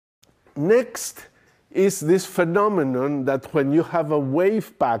Next is this phenomenon that when you have a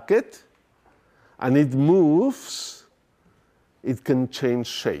wave packet and it moves, it can change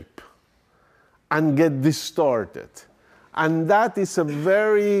shape and get distorted. And that is a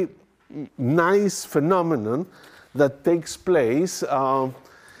very nice phenomenon that takes place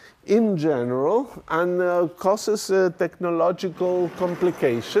in general and causes technological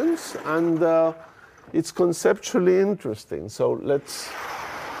complications, and it's conceptually interesting. So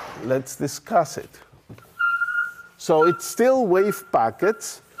let's discuss it. So it's still wave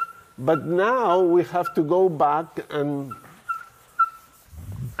packets, but now we have to go back and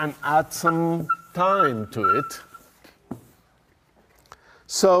add some time to it.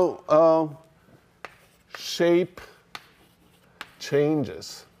 So shape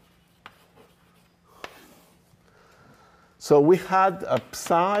changes. So we had a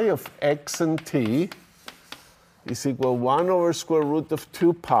psi of x and t is equal 1 over square root of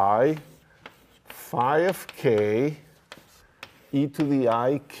 2 pi phi of k e to the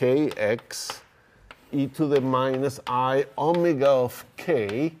I kx e to the minus I omega of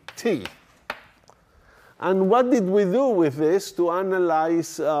k t. And what did we do with this to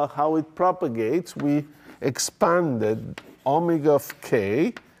analyze how it propagates? We expanded omega of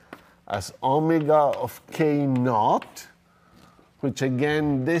k as omega of k naught, which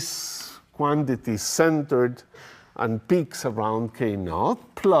again, this quantity is centered and peaks around k naught,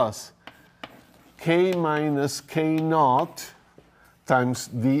 plus k minus k naught times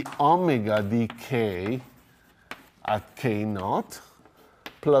d omega dk at k naught,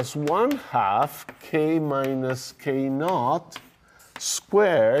 plus 1/2 k minus k naught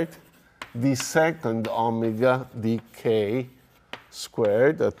squared the second omega dk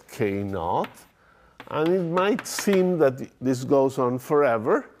squared at k naught. And it might seem that this goes on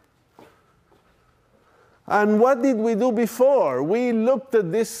forever. And what did we do before? We looked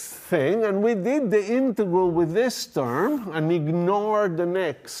at this thing and we did the integral with this term and ignored the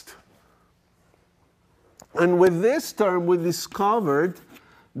next. And with this term, we discovered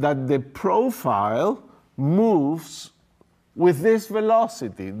that the profile moves with this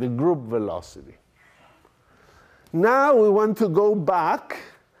velocity, the group velocity. Now we want to go back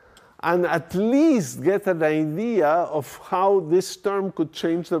and at least get an idea of how this term could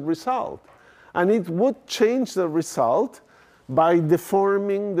change the result. And it would change the result by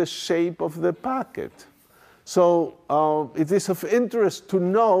deforming the shape of the packet. So it is of interest to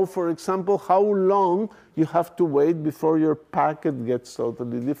know, for example, how long you have to wait before your packet gets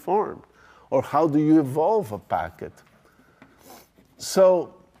totally deformed, or how do you evolve a packet.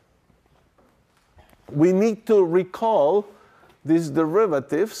 So we need to recall these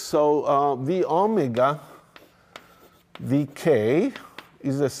derivatives. So d omega dk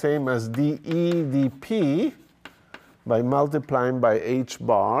is the same as dE dP by multiplying by h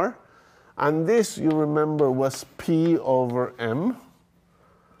bar. And this, you remember, was P over M.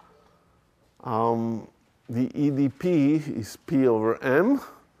 The EDP is P over M.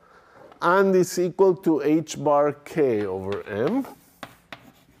 And it's equal to h bar k over M.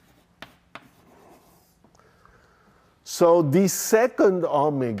 So the second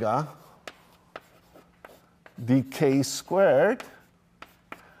omega dk squared,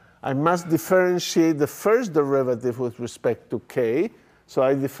 I must differentiate the first derivative with respect to k. So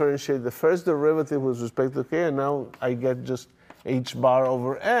I differentiate the first derivative with respect to k, and now I get just h bar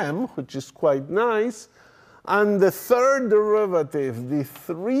over m, which is quite nice. And the third derivative, the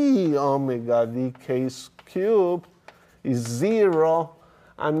 3 omega dk cubed, is 0.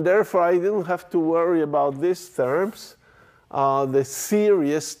 And therefore, I didn't have to worry about these terms. The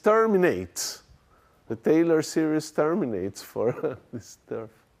series terminates. The Taylor series terminates for this term.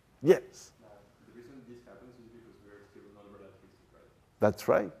 Yes? The reason this happens is because we're still non-relativistic, right? That's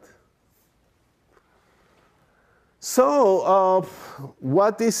right. So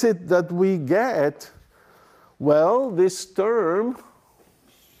what is it that we get? Well, this term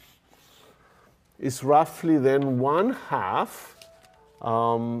is roughly then 1/2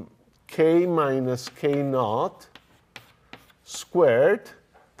 k minus k naught squared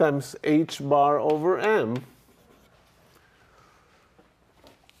times h bar over m.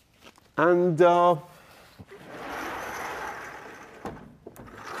 And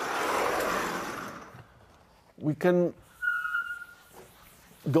we can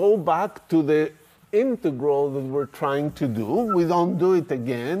go back to the integral that we're trying to do. We don't do it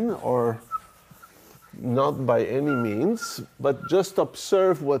again, or not by any means, but just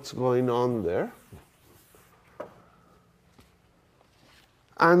observe what's going on there.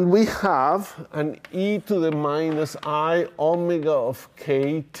 And we have an e to the minus I omega of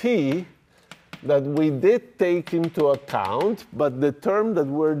kt that we did take into account, but the term that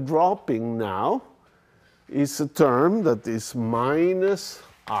we're dropping now is a term that is minus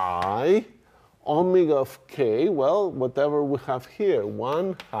I omega of k, well, whatever we have here,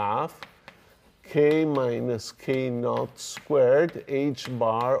 1/2 k minus k naught squared h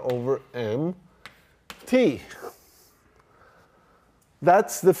bar over m t.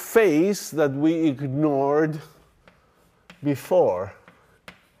 That's the phase that we ignored before.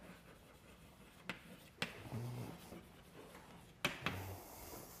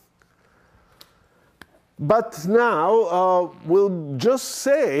 But now we'll just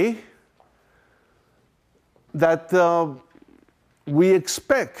say that we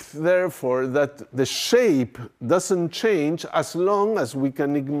expect, therefore, that the shape doesn't change as long as we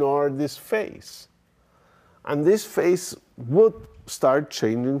can ignore this phase. And this phase would start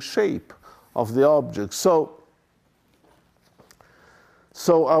changing shape of the object. So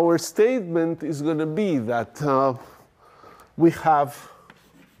our statement is going to be that we have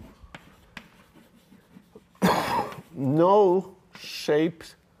no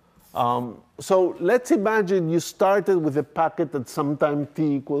shaped. So let's imagine you started with a packet at some time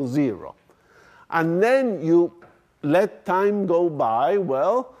t equals 0. And then you let time go by.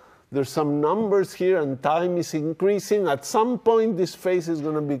 Well, there's some numbers here and time is increasing. At some point, this phase is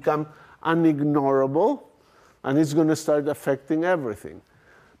going to become unignorable, and it's going to start affecting everything.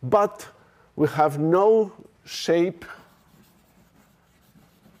 But we have no shape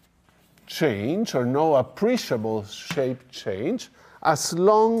change, or no appreciable shape change, as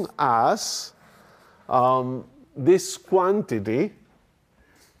long as this quantity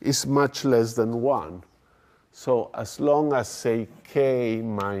is much less than 1. So as long as, say, k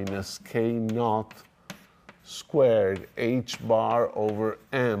minus k naught squared h bar over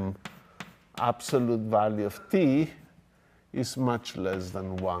m, absolute value of t, is much less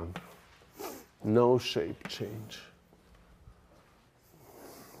than 1. No shape change.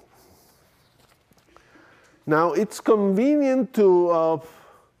 Now, it's convenient to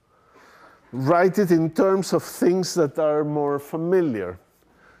write it in terms of things that are more familiar.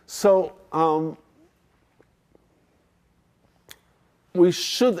 So we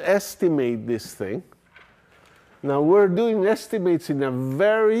should estimate this thing. Now, we're doing estimates in a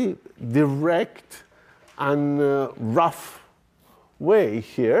very direct and rough way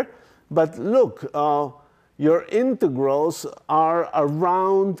here. But look, your integrals are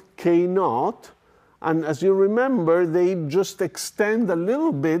around k naught. And as you remember, they just extend a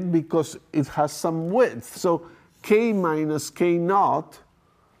little bit because it has some width. So k minus k naught,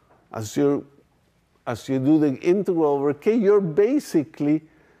 as you do the integral over k, you're basically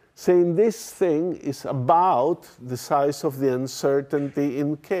saying this thing is about the size of the uncertainty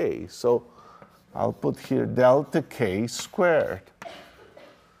in k. So I'll put here delta k squared.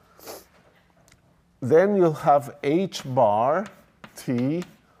 Then you'll have h bar t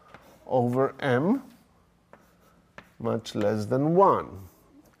over m much less than 1.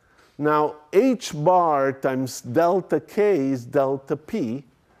 Now, h bar times delta k is delta p.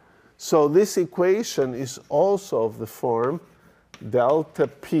 So this equation is also of the form delta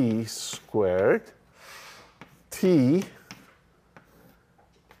p squared t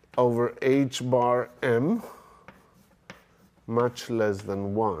over h bar m much less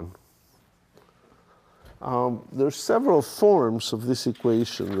than 1. There's several forms of this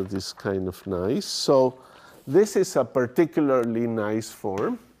equation that is kind of nice. So this is a particularly nice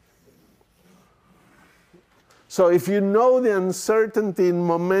form. So if you know the uncertainty in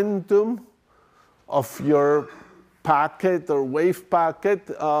momentum of your packet or wave packet,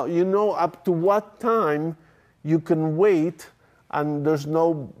 you know up to what time you can wait and there's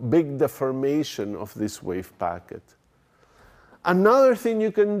no big deformation of this wave packet. Another thing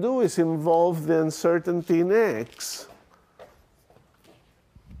you can do is involve the uncertainty in x,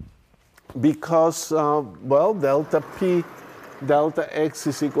 because, well, delta p, delta x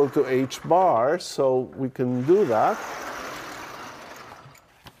is equal to h bar, so we can do that.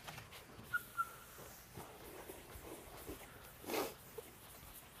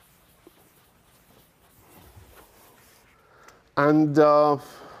 And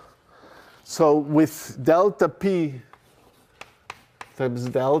so with delta p times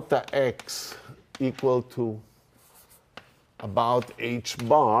delta x equal to about h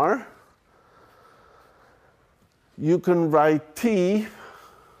bar, you can write t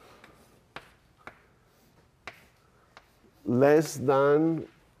less than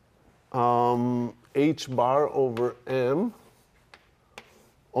h bar over m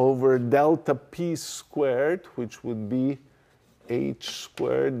over delta p squared, which would be h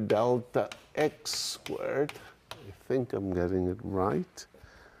squared delta x squared. I think I'm getting it right.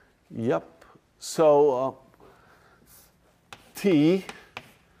 Yep. So T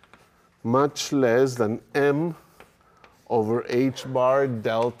much less than m over h bar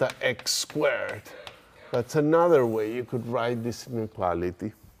delta x squared. That's another way you could write this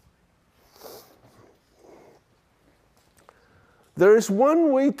inequality. There is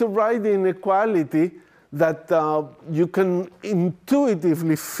one way to write the inequality that you can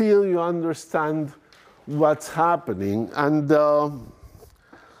intuitively feel you understand what's happening. And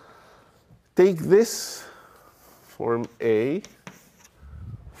take this form A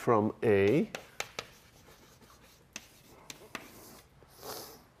from A,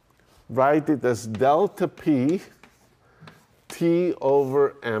 write it as delta P T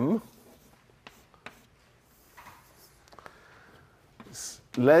over M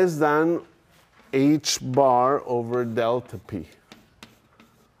less than H bar over delta P.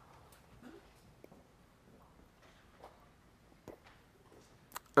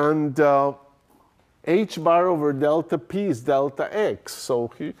 And H bar over delta P is delta X.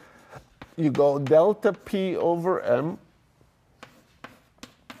 So here you go delta P over M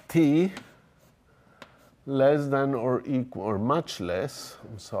T less than or equal, or much less,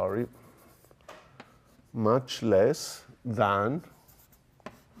 I'm sorry, much less than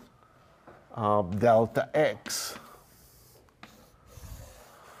delta X.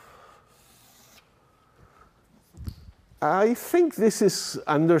 I think this is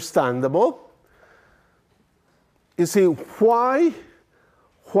understandable. You see, why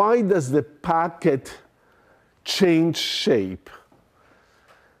does the packet change shape?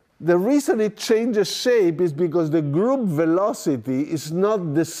 The reason it changes shape is because the group velocity is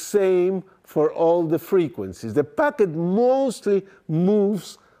not the same for all the frequencies. The packet mostly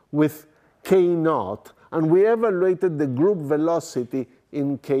moves with k naught, and we evaluated the group velocity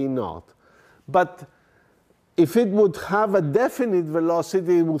in k naught. But if it would have a definite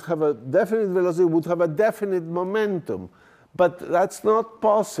velocity, it would have a definite momentum. But that's not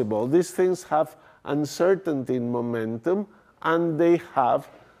possible. These things have uncertainty in momentum, and they have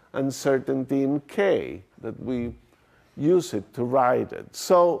uncertainty in k, that we use it to write it.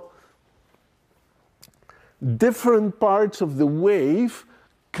 So different parts of the wave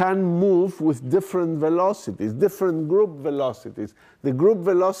can move with different velocities, different group velocities. The group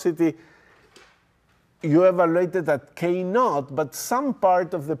velocity you evaluated at k naught, but some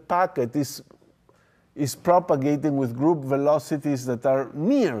part of the packet is propagating with group velocities that are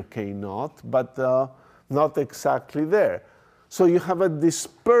near k naught, but not exactly there. So you have a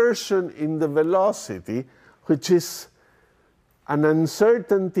dispersion in the velocity, which is an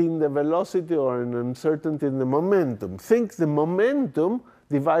uncertainty in the velocity or an uncertainty in the momentum. Think the momentum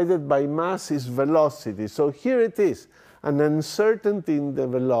divided by mass is velocity. So here it is, an uncertainty in the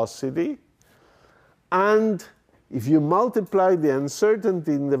velocity. And if you multiply the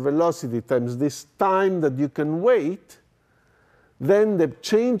uncertainty in the velocity times this time that you can wait, then the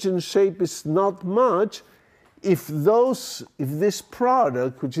change in shape is not much if this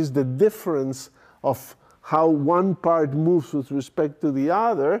product, which is the difference of how one part moves with respect to the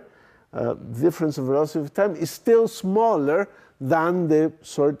other, difference of velocity of time, is still smaller than the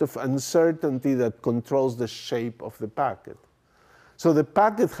sort of uncertainty that controls the shape of the packet. So the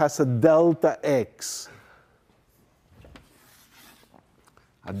packet has a delta x.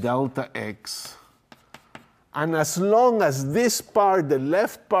 A delta x. And as long as this part, the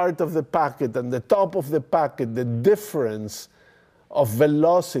left part of the packet and the top of the packet, the difference of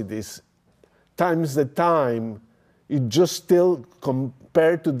velocities times the time, it just still,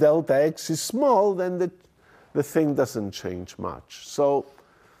 compared to delta x, is small, then the thing doesn't change much. So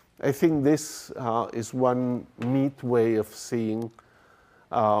I think this is one neat way of seeing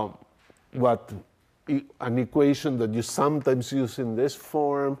what an equation that you sometimes use in this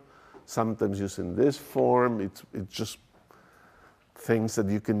form, sometimes use in this form. It's just things that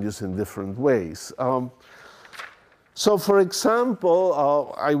you can use in different ways. So for example,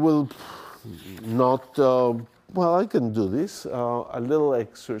 I will not, well, I can do this, a little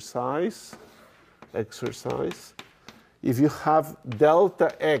exercise. If you have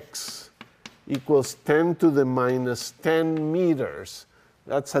delta x equals 10 to the minus 10 meters,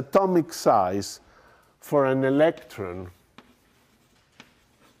 that's atomic size for an electron.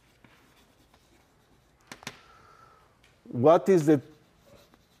 What is the,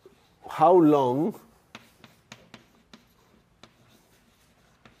 how long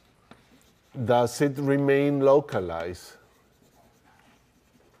does it remain localized?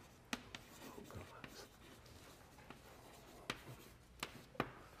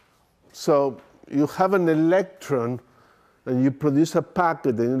 So you have an electron and you produce a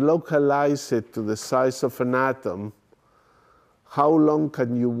packet and you localize it to the size of an atom. how long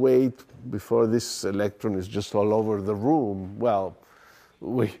can you wait before this electron is just all over the room? Well,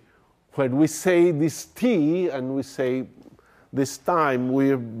 when we say this t and we say this time,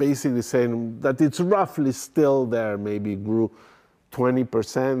 we're basically saying that it's roughly still there, maybe grew 20%,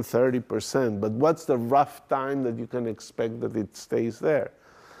 30%, but what's the rough time that you can expect that it stays there?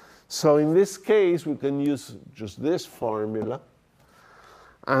 So in this case, we can use just this formula,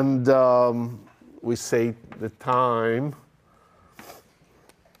 and we say the time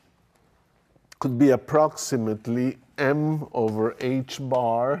could be approximately m over h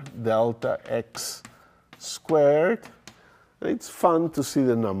bar delta x squared. It's fun to see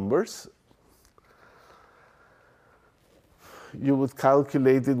the numbers. You would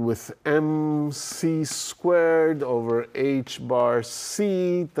calculate it with mc squared over h bar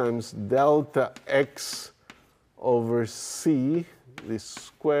c times delta x over c, this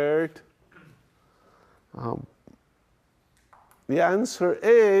squared. The answer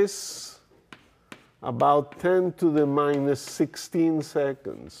is about 10 to the minus 16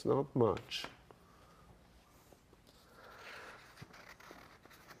 seconds, not much.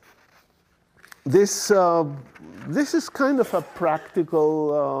 This is kind of a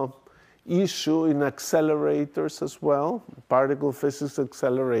practical issue in accelerators as well, particle physics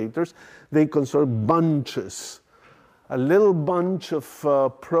accelerators. They conserve bunches. A little bunch of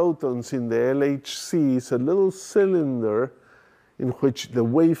protons in the LHC is a little cylinder in which the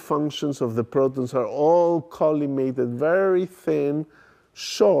wave functions of the protons are all collimated, very thin,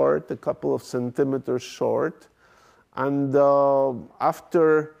 short, a couple of centimeters short. And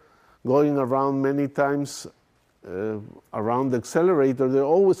after going around many times around the accelerator, they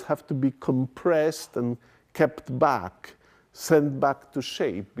always have to be compressed and kept back, sent back to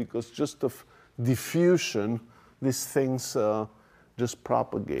shape, because just of diffusion, these things just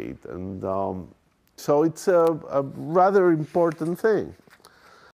propagate. And so it's a rather important thing.